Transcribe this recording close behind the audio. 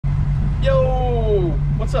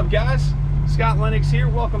What's up, guys? Scott Lennox here.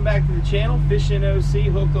 Welcome back to the channel. Fishing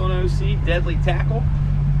OC, hooked on OC, deadly tackle.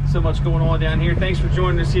 So much going on down here. Thanks for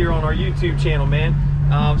joining us here on our YouTube channel, man.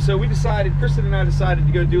 So we decided, Kristen and I decided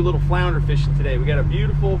to go do a little flounder fishing today. We got a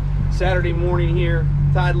beautiful Saturday morning here.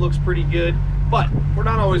 Tide looks pretty good, but we're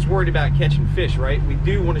not always worried about catching fish, right? We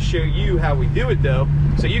do want to show you how we do it though,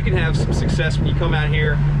 so you can have some success when you come out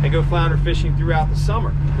here and go flounder fishing throughout the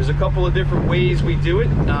summer. There's a couple of different ways we do it.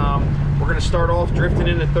 We're going to start off drifting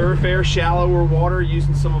into thoroughfare, shallower water,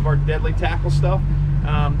 using some of our deadly tackle stuff.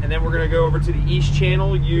 And then we're going to go over to the East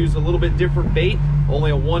Channel, use a little bit different bait,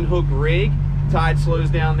 only a one hook rig. Tide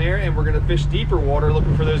slows down there, and we're going to fish deeper water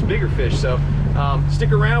looking for those bigger fish. So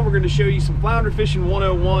stick around. We're going to show you some flounder fishing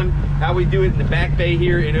 101, how we do it in the back bay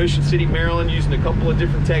here in Ocean City, Maryland, using a couple of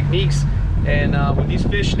different techniques. And with these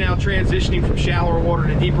fish now transitioning from shallower water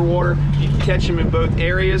to deeper water, you can catch them in both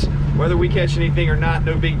areas. Whether we catch anything or not,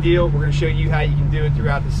 no big deal. We're going to show you how you can do it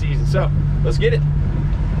throughout the season. So let's get it.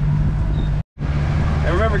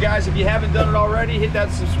 And remember, guys, if you haven't done it already, hit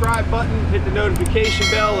that subscribe button, hit the notification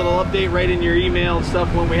bell. It'll update right in your email and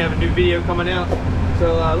stuff when we have a new video coming out.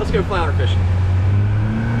 So let's go flounder fishing.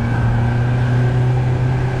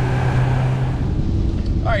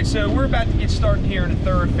 All right, so we're about to get started here in the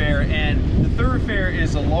thoroughfare, and the thoroughfare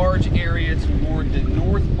is a large area toward the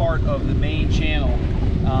north part of the main channel.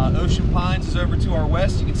 Ocean Pines is over to our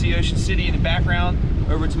west. You can see Ocean City in the background.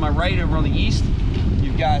 Over to my right, over on the east,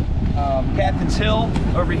 you've got Captain's Hill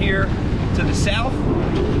over here to the south.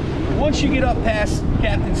 Once you get up past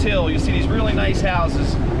Captain's Hill, you'll see these really nice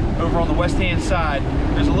houses over on the west hand side.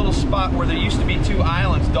 There's a little spot where there used to be two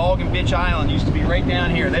islands. Dog and Bitch Island used to be right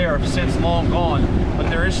down here. They are since long gone, but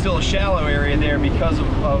there is still a shallow area there because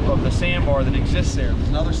of the sandbar that exists there. There's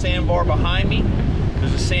another sandbar behind me.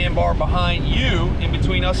 There's a sandbar behind you in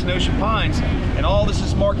between us and Ocean Pines, and all this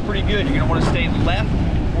is marked pretty good. You're going to want to stay left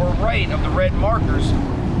or right of the red markers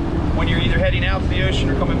when you're either heading out to the ocean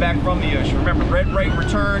or coming back from the ocean. Remember, red right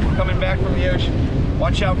return coming back from the ocean.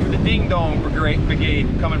 Watch out for the Ding Dong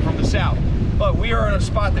Brigade coming from the south. But we are in a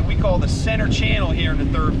spot that we call the center channel here in the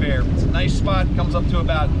thoroughfare. It's a nice spot. It comes up to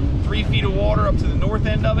about 3 feet of water up to the north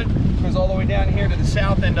end of it. Goes all the way down here to the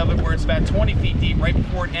south end of it, where it's about 20 feet deep right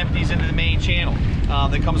before it empties into the main channel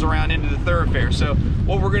that comes around into the thoroughfare. So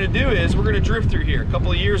what we're going to do is we're going to drift through here. A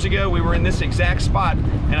couple of years ago we were in this exact spot,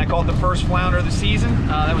 and I caught the first flounder of the season.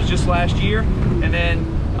 That was just last year. And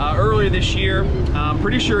then earlier this year, I'm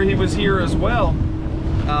pretty sure he was here as well.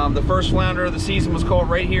 The first flounder of the season was caught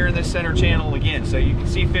right here in this center channel again. So you can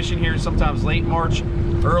see fishing here sometimes late March,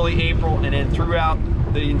 early April, and then throughout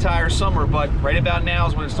the entire summer. But right about now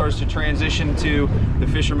is when it starts to transition to the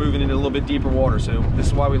fish are moving into a little bit deeper water. So this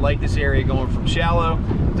is why we like this area, going from shallow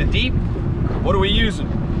to deep. What are we using?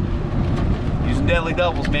 Using deadly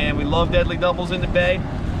doubles, man. We love deadly doubles in the bay.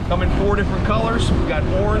 Come in 4 different colors. We've got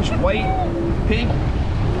orange, white, pink,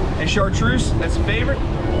 and chartreuse. That's a favorite.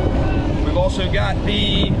 We've also got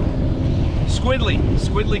the squiddly.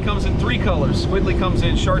 Squiddly comes in 3 colors. Squiddly comes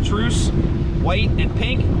in chartreuse, white, and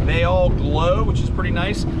pink. They all glow, which is pretty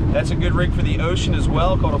nice. That's a good rig for the ocean as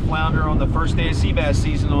well. Caught a flounder on the first day of sea bass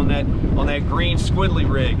season on that green squiddly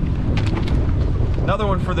rig. Another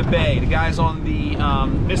one for the bay. The guys on the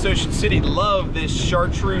Miss Ocean City love this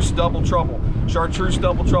chartreuse double trouble. Chartreuse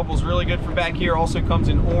double trouble is really good for back here. Also comes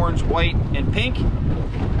in orange, white, and pink.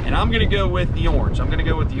 And I'm going to go with the orange. I'm going to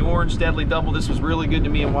go with the orange deadly double. This was really good to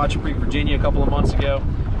me in Watcher Creek, Virginia a couple of months ago.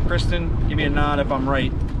 Kristen, give me a nod if I'm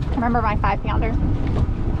right. Remember my 5-pounder?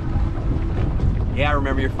 Yeah, I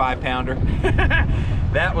remember your 5-pounder.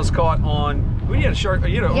 That was caught on, well, you had a shark,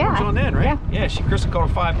 you had an orange on then, right? Yeah, Kristen caught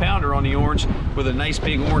a 5-pounder on the orange with a nice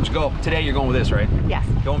big orange gulp. Today you're going with this, right? Yes.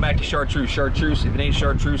 Going back to chartreuse. Chartreuse, if it ain't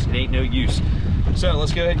chartreuse, it ain't no use. So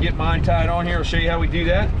let's go ahead and get mine tied on here. I'll show you how we do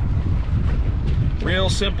that. Real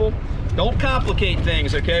simple. Don't complicate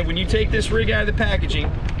things, okay? When you take this rig out of the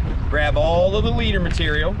packaging, grab all of the leader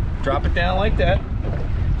material, drop it down like that,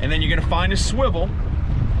 and then you're gonna find a swivel,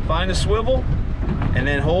 and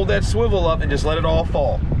then hold that swivel up and just let it all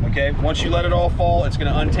fall, okay? Once you let it all fall, it's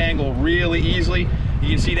gonna untangle really easily. You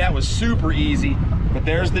can see that was super easy, but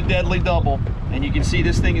there's the deadly double, and you can see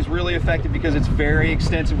this thing is really effective because it's very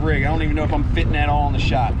extensive rig. I don't even know if I'm fitting that all on the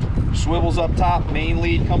shot. Swivels up top, main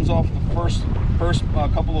lead comes off the first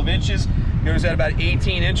couple of inches, goes at about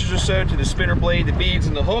 18 inches or so to the spinner blade, the beads,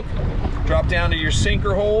 and the hook. Drop down to your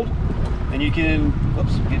sinker hold, and you can,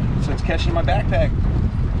 oops, so it's catching my backpack.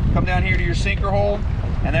 Come down here to your sinker hold,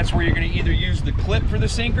 and that's where you're going to either use the clip for the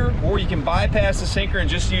sinker, or you can bypass the sinker and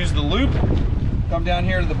just use the loop. Come down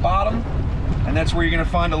here to the bottom, and that's where you're going to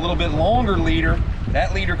find a little bit longer leader.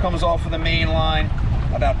 That leader comes off of the main line,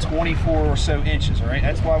 about 24 or so inches, all right?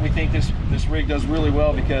 That's why we think this rig does really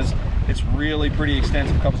well, because it's really pretty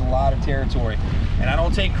extensive, covers a lot of territory. And I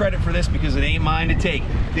don't take credit for this because it ain't mine to take.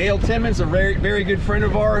 Dale Timmons, a very, very good friend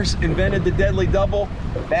of ours, invented the Deadly Double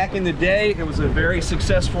back in the day. It was a very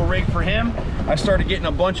successful rig for him. I started getting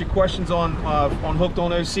a bunch of questions on Hooked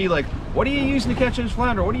on OC, like, what are you using to catch this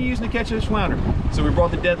flounder? What are you using to catch this flounder? So we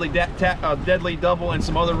brought the Deadly Double and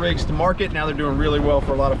some other rigs to market. Now they're doing really well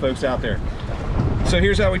for a lot of folks out there. So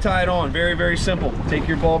here's how we tie it on. Very, very simple. Take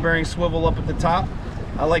your ball bearing swivel up at the top.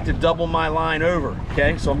 I like to double my line over,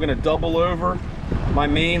 okay? So I'm gonna double over my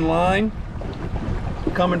main line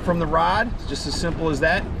coming from the rod. It's just as simple as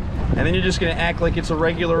that. And then you're just gonna act like it's a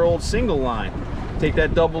regular old single line. Take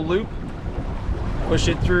that double loop, push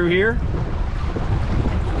it through here.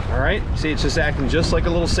 All right, see, it's just acting just like a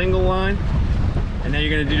little single line. And then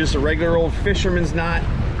you're gonna do just a regular old fisherman's knot,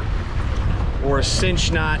 or a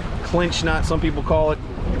cinch knot, clinch knot, some people call it.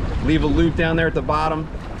 Leave a loop down there at the bottom,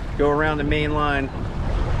 go around the main line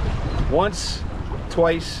once,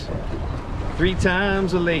 twice, 3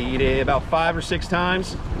 times a lady, about 5 or 6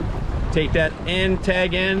 times. Take that end,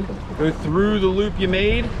 tag end, go through the loop you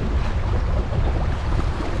made,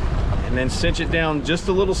 and then cinch it down just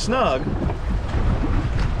a little snug.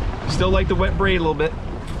 Still like the wet braid a little bit,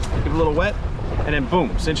 give it a little wet, and then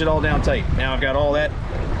boom, cinch it all down tight. Now I've got all that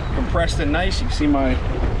compressed and nice. You can see my,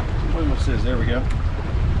 what's this? There we go.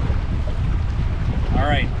 All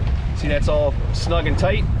right, see, that's all snug and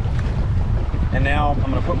tight. And now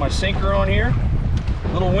I'm gonna put my sinker on here.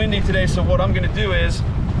 A little windy today, so what I'm gonna do is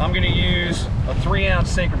I'm gonna use a 3-ounce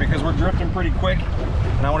sinker because we're drifting pretty quick,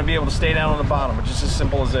 and I wanna be able to stay down on the bottom, which is as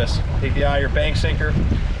simple as this. Take the eye of your bank sinker,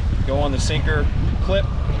 go on the sinker clip,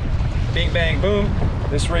 bing, bang, boom.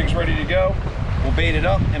 This rig's ready to go. We'll bait it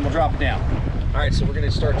up and we'll drop it down. All right, so we're gonna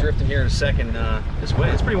start drifting here in a second. It's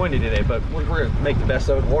pretty windy today, but we're gonna make the best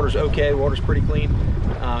of it. Water's okay, water's pretty clean.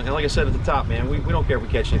 And like I said at the top, man, we don't care if we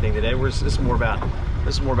catch anything today. This is more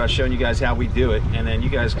about showing you guys how we do it, and then you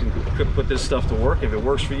guys can put this stuff to work. If it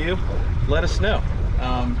works for you, let us know.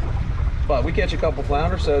 But we catch a couple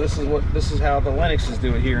flounder, so this is how the Lennoxes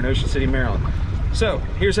do it here in Ocean City, Maryland. So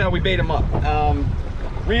here's how we bait them up.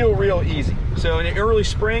 Real easy. So in the early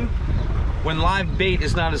spring, when live bait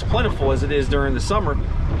is not as plentiful as it is during the summer,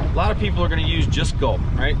 a lot of people are going to use just gulp,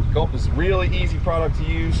 right? Gulp is a really easy product to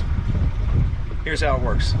use. Here's how it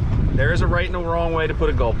works. There is a right and a wrong way to put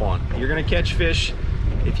a gulp on. You're going to catch fish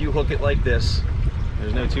if you hook it like this.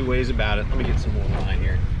 There's no 2 ways about it. Let me get some more line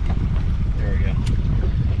here. There we go.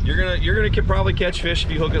 You're gonna probably catch fish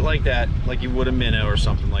if you hook it like that, like you would a minnow or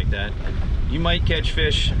something like that. You might catch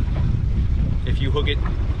fish if you hook it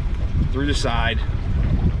through the side,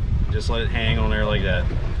 just let it hang on there like that.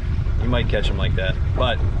 You might catch them like that,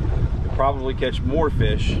 but you'll probably catch more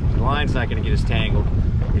fish. The line's not gonna get as tangled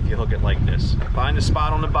if you hook it like this. Find the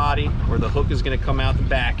spot on the body where the hook is gonna come out the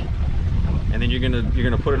back, and then you're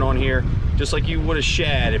gonna put it on here just like you would a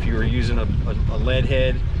shad if you were using a lead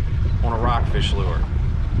head on a rockfish lure.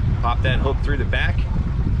 Pop that hook through the back,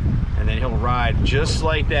 and then he'll ride just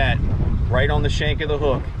like that right on the shank of the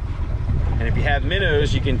hook. And if you have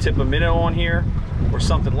minnows, you can tip a minnow on here or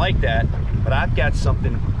something like that, but I've got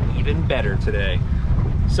something even better today.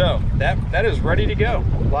 So that is ready to go.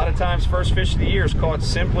 A lot of times first fish of the year is caught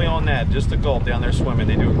simply on that, just a gulp down there swimming.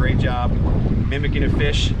 They do a great job mimicking a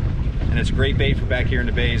fish, and it's a great bait for back here in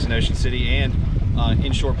the bays in Ocean City and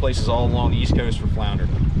inshore places all along the East Coast for flounder.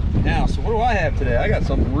 Now, so what do I have today? I got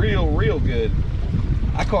something real good.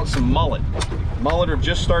 I caught some mullet. Mullet are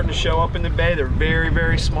just starting to show up in the bay. They're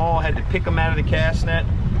very small. I had to pick them out of the cast net.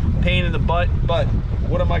 Pain in the butt, but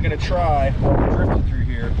what am I gonna try? Drifting through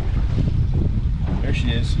here. There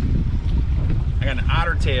she is. I got an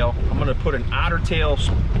otter tail. I'm gonna put an otter tail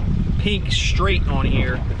pink straight on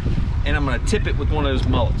here, and I'm gonna tip it with one of those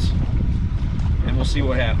mullets, and we'll see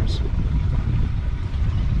what happens.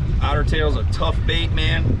 Otter tail's a tough bait,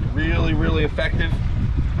 man. Really effective.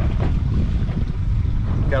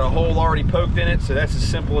 Got a hole already poked in it, so that's as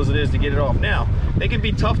simple as it is to get it off. Now, they can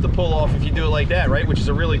be tough to pull off if you do it like that, right? Which is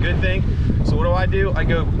a really good thing. So what do? I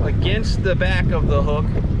go against the back of the hook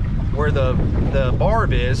where the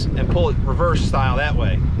barb is and pull it reverse style that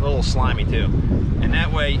way. A little slimy too. And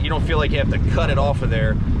that way you don't feel like you have to cut it off of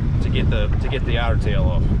there to get the otter tail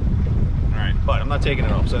off. All right, but I'm not taking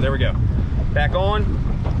it off. So there we go. Back on,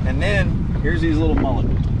 and then here's these little mullet.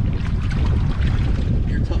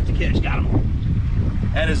 They're tough to catch. Got them.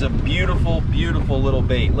 That is a beautiful little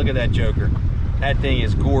bait. Look at that joker. That thing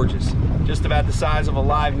is gorgeous. Just about the size of a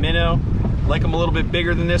live minnow. Like them a little bit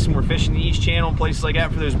bigger than this when we're fishing the East Channel and places like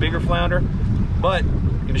that for those bigger flounder. But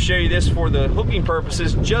going to show you this for the hooking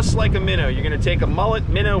purposes, just like a minnow. You're going to take a mullet,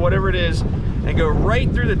 minnow, whatever it is, and go right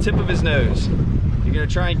through the tip of his nose. You're going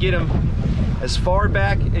to try and get him as far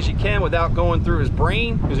back as you can without going through his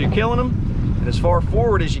brain, because you're killing him, and as far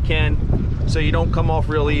forward as you can so you don't come off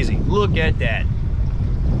real easy. Look at that.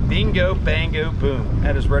 Bingo, bango, boom.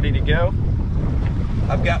 That is ready to go.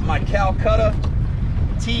 I've got my Calcutta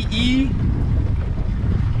TE.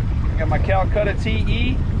 I got my Calcutta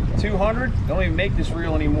TE 200. Don't even make this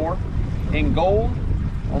reel anymore. In gold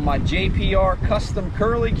on my JPR custom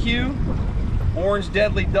curly Q. Orange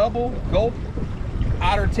deadly double, gulp,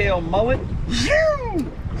 otter tail mullet.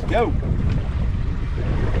 Let's go.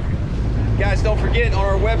 Guys, don't forget, on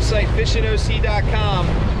our website, fishinoc.com,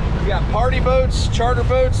 we got party boats, charter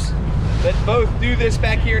boats that both do this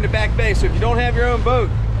back here in the back bay. So if you don't have your own boat,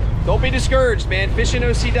 don't be discouraged, man.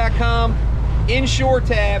 Fishinoc.com, Inshore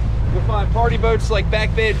tab, you'll find party boats like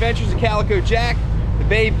Back Bay Adventures, the Calico Jack, the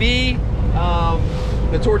Bay Bee,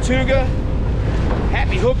 the Tortuga,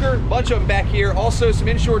 Happy Hooker, a bunch of them back here. Also some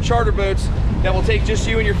inshore charter boats that will take just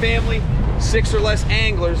you and your family, 6 or less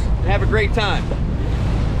anglers, and have a great time.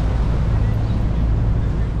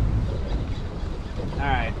 All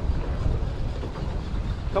right.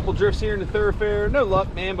 Couple drifts here in the thoroughfare. No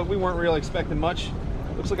luck, man, but we weren't really expecting much.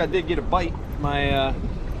 Looks like I did get a bite. My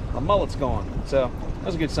mullet's gone, so that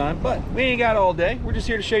was a good sign. But we ain't got all day. We're just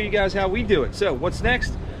here to show you guys how we do it. So what's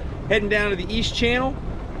next? Heading down to the East Channel.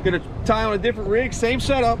 Gonna tie on a different rig, same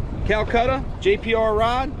setup, Calcutta, JPR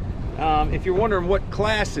rod. If you're wondering what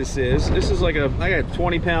class this is like I got a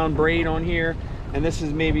 20-pound braid on here, and this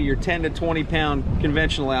is maybe your 10 to 20-pound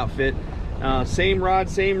conventional outfit. Same rod,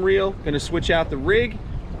 same reel. Gonna switch out the rig,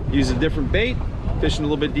 use a different bait, fishing a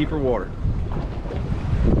little bit deeper water.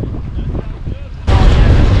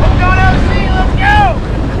 Let's go, OC, let's go!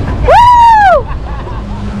 Woo!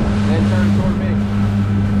 Then turn toward me.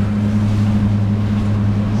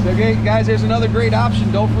 So okay, guys, there's another great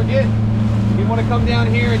option. Don't forget, if you want to come down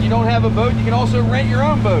here and you don't have a boat, you can also rent your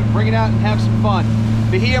own boat. Bring it out and have some fun.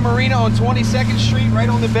 Bahia Marina on 22nd Street, right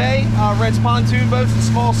on the bay, rents pontoon boats and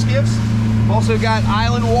small skiffs. Also got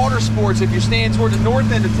Island Water Sports if you're staying toward the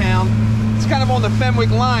north end of town. It's kind of on the Fenwick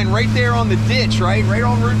line, right there on the ditch, right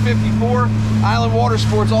on Route 54. Island Water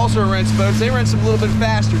Sports also rents boats. They rent some a little bit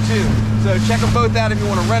faster too. So check them both out if you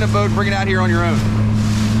want to rent a boat and bring it out here on your own.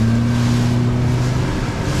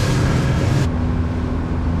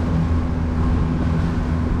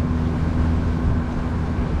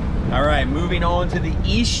 All right, moving on to the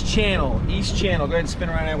East Channel. East Channel, go ahead and spin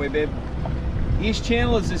around that way, babe. East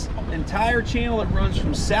Channel is this entire channel that runs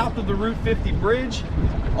from south of the Route 50 bridge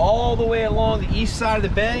all the way along the east side of the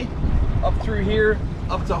bay, up through here,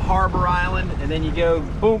 up to Harbor Island, and then you go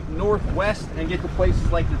boom northwest and get to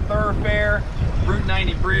places like the Thoroughfare, Route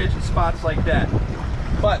 90 bridge, and spots like that.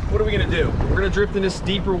 But what are we gonna do? We're gonna drift in this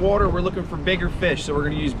deeper water. We're looking for bigger fish, so we're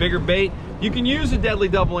gonna use bigger bait. You can use a deadly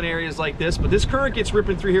double in areas like this, but this current gets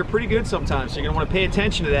ripping through here pretty good sometimes, so you're gonna wanna pay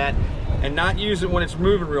attention to that and not use it when it's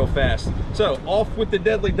moving real fast. So off with the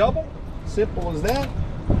deadly double, simple as that,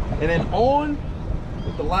 and then on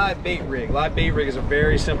with the live bait rig. Live bait rig is a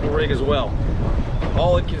very simple rig as well.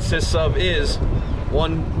 All it consists of is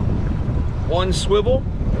one swivel.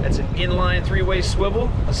 That's an inline 3-way swivel,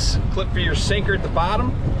 a clip for your sinker at the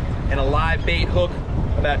bottom, and a live bait hook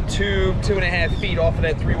about 2.5 feet off of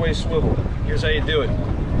that 3-way swivel. Here's how you do it.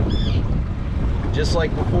 Just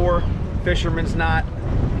like before, fisherman's knot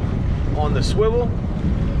on the swivel,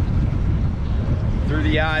 through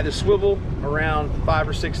the eye of the swivel around 5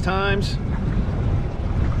 or 6 times,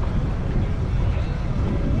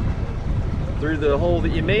 through the hole that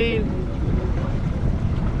you made,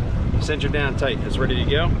 center down tight. It's ready to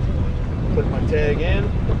go. Put my tag in.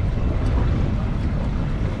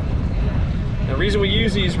 The reason we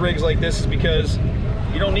use these rigs like this is because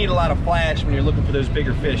you don't need a lot of flash when you're looking for those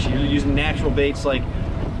bigger fish. You're using natural baits like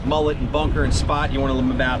mullet and bunker and spot. You want them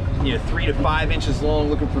about 3 to 5 inches long,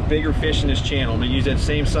 looking for bigger fish in this channel. I'm gonna use that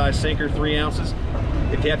same size sinker, 3 ounces.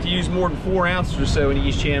 If you have to use more than 4 ounces or so in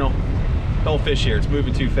each channel, don't fish here. It's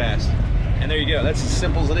moving too fast. And there you go. That's as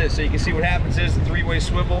simple as it is. So you can see what happens is the 3-way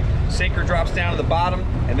swivel, sinker drops down to the bottom,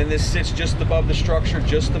 and then this sits just above the structure,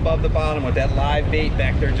 just above the bottom with that live bait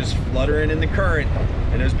back there just fluttering in the current.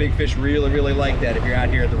 And those big fish really, really like that if you're out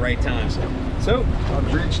here at the right times. So I'll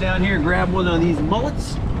reach down here and grab one of these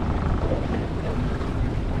mullets.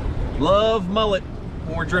 Love mullet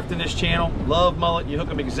when we're drifting this channel. Love mullet. You hook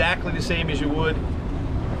them exactly the same as you would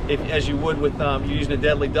with you're using a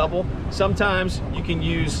deadly double. Sometimes you can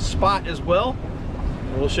use spot as well.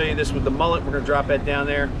 And we'll show you this with the mullet. We're gonna drop that down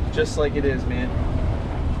there just like it is, man.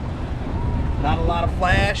 Not a lot of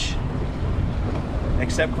flash.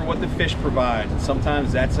 except for what the fish provides. And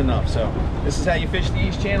sometimes that's enough. So this is how you fish the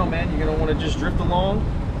East Channel, man. You're gonna wanna just drift along,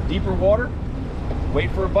 deeper water,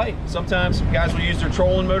 wait for a bite. Sometimes guys will use their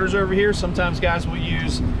trolling motors over here. Sometimes guys will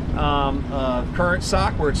use current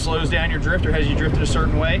sock where it slows down your drift or has you drifted a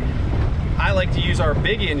certain way. I like to use our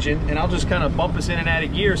big engine, and I'll just kind of bump us in and out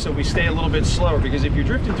of gear so we stay a little bit slower, because if you're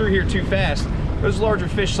drifting through here too fast, those larger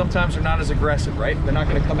fish sometimes are not as aggressive, right? They're not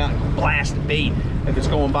going to come out and blast the bait if it's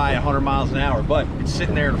going by 100 miles an hour, but it's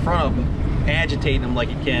sitting there in front of them, agitating them like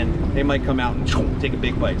it can. They might come out and take a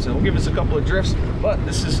big bite. So it'll give us a couple of drifts, but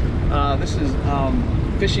this is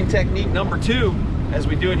fishing technique number 2 as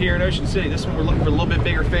we do it here in Ocean City. This one we're looking for a little bit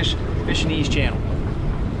bigger fish, fishing the East Channel.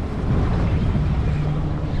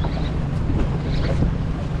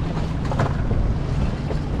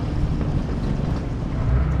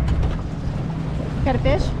 Got a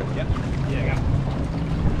fish? Yep. Yeah, I got it.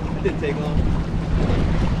 It didn't take long.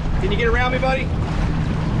 Can you get around me, buddy?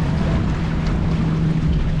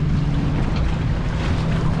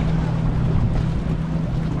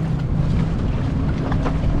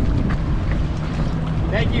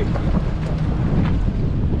 Thank you.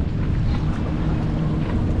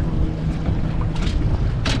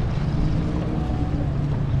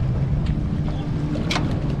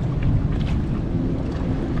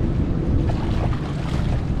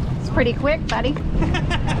 It's pretty quick, buddy.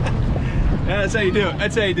 Yeah, that's how you do it.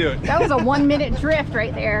 That's how you do it. That was a 1-minute drift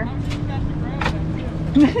right there.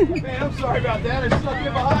 Man, I'm sorry about that. I stuck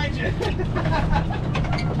in behind you.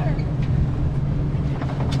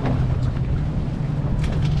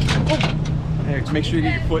 There, just make sure you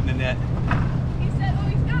get your foot in the net. He said, oh,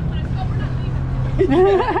 he's got one. I thought we're not leaving.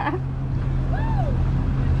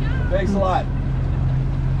 Thanks a lot.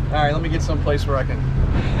 All right, let me get someplace where I can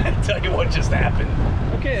tell you what just happened.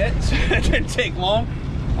 Okay, that didn't take long.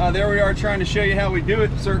 There we are trying to show you how we do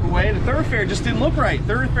it a certain way. The thoroughfare just didn't look right.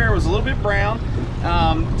 Thoroughfare was a little bit brown.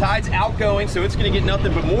 Tide's outgoing, so it's going to get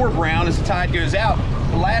nothing but more brown as the tide goes out.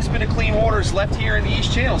 The last bit of clean water is left here in the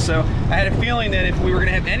East Channel, so I had a feeling that if we were going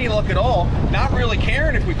to have any luck at all, not really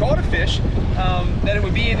caring if we caught a fish, that it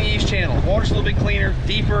would be in the East Channel. Water's a little bit cleaner,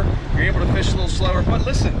 deeper, you're able to fish a little slower. But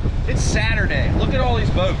listen, it's Saturday. Look at all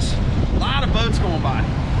these boats. A lot of boats going by.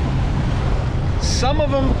 Some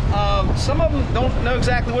of them don't know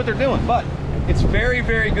exactly what they're doing, but it's very,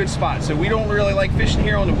 very good spot. So we don't really like fishing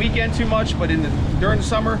here on the weekend too much, but during the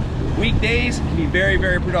summer, weekdays, it can be very,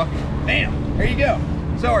 very productive. Bam, there you go.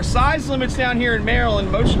 So our size limits down here in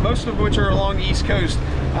Maryland, most of which are along the East Coast.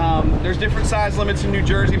 There's different size limits in New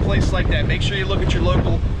Jersey, places like that. Make sure you look at your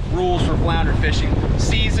local rules for flounder fishing.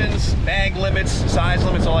 Seasons, bag limits, size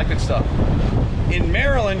limits, all that good stuff. In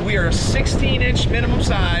Maryland, we are a 16-inch minimum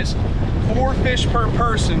size, 4 fish per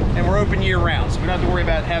person, and we're open year round, so we don't have to worry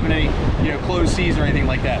about having any closed season or anything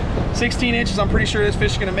like that. 16 inches, I'm pretty sure this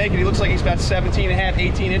fish is going to make it. He looks like he's about 17 and a half,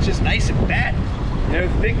 18 inches, nice and fat. I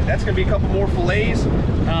think that's going to be a couple more fillets.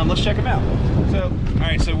 Let's check them out. So, all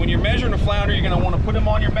right, so when you're measuring a flounder, you're going to want to put them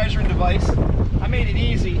on your measuring device. I made it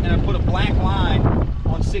easy, and I put a black line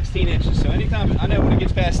on 16 inches. So anytime, I know when it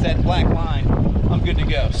gets past that black line, I'm good to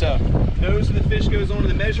go. So nose of the fish goes onto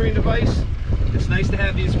the measuring device. It's nice to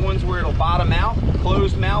have these ones where it'll bottom out,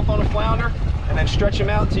 closed mouth on a flounder, and then stretch them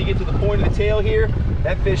out until you get to the point of the tail here.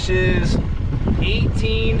 That fish is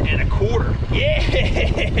 18 1/4.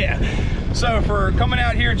 Yeah! So for coming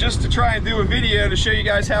out here just to try and do a video to show you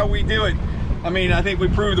guys how we do it, I mean, I think we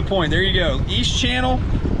proved the point. There you go. East Channel,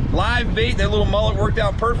 live bait. That little mullet worked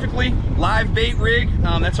out perfectly. Live bait rig.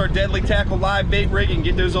 That's our Deadly Tackle live bait rig. You can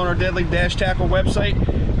get those on our Deadly-Tackle website.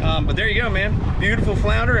 But there you go, man. Beautiful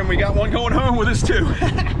flounder, and we got one going home with us too.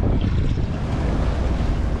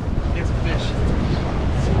 It's a fish.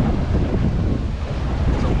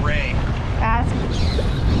 It's a ray.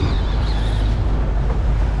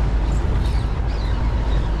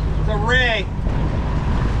 It's a ray.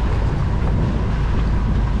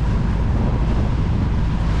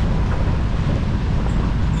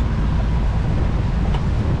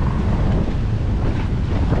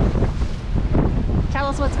 Tell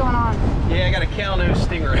us what's going on. Yeah, I got a cow nose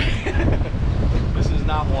stingray. This is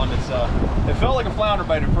not one that's, it felt like a flounder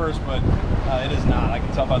bite at first, but it is not. I can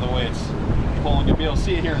tell by the way it's pulling. You'll be able to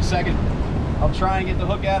see it here in a second. I'll try and get the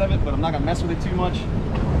hook out of it, but I'm not gonna mess with it too much.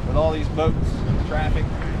 With all these boats, traffic,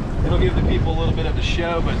 it'll give the people a little bit of a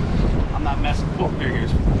show, but I'm not messing. Oh, there it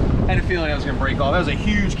goes. I had a feeling I was gonna break off. That was a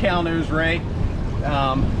huge cow nose ray.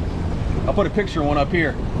 I'll put a picture of one up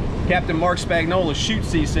here. Captain Mark Spagnola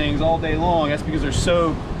shoots these things all day long. That's because they're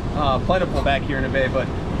so plentiful back here in the bay. But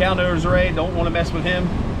cow nose ray, don't want to mess with him.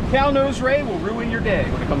 Cow nose ray will ruin your day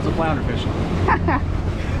when it comes to flounder fishing.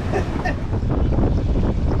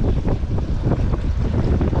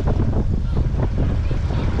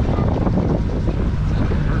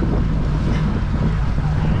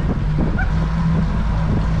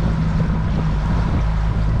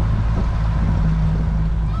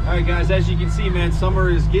 right, guys, as you can see, man, summer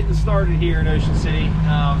is getting started here in Ocean City.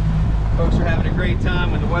 Folks are having a great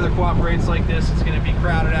time. When the weather cooperates like this, it's going to be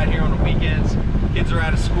crowded out here on the weekends. Kids are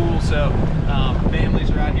out of school, so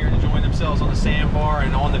families are out here enjoying themselves on the sandbar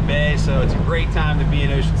and on the bay, so it's a great time to be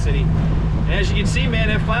in Ocean City. And as you can see, man,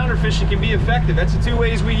 that flounder fishing can be effective. That's the two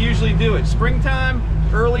ways we usually do it. Springtime,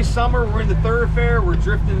 early summer, we're in the thoroughfare. We're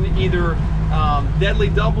drifting either deadly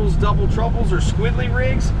doubles, double troubles, or squidly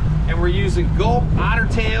rigs, and we're using gulp, otter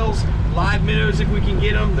tails, live minnows if we can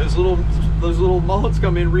get them. Those little mullets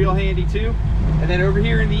come in real handy too. And then over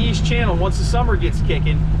here in the East Channel, once the summer gets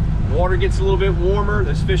kicking, water gets a little bit warmer,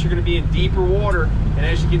 those fish are going to be in deeper water. And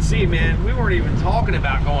as you can see, man, we weren't even talking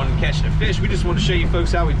about going and catching a fish. We just want to show you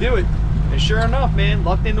folks how we do it. And sure enough, man,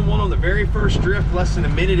 lucked into one on the very first drift, less than a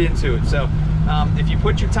minute into it. So if you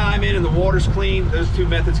put your time in and the water's clean, those two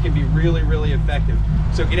methods can be really, really effective.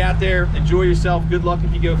 So get out there, enjoy yourself. Good luck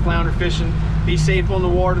if you go flounder fishing. Be safe on the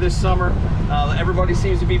water this summer. Everybody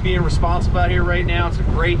seems to be being responsible out here right now. It's a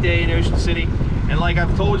great day in Ocean City. And like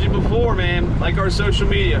I've told you before, man, like our social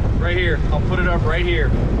media, right here, I'll put it up right here.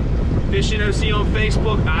 Fishing OC on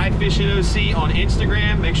Facebook, iFishingOC on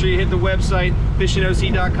Instagram. Make sure you hit the website,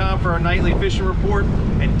 fishingoc.com for our nightly fishing report,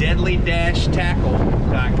 and Deadly Dash Tackle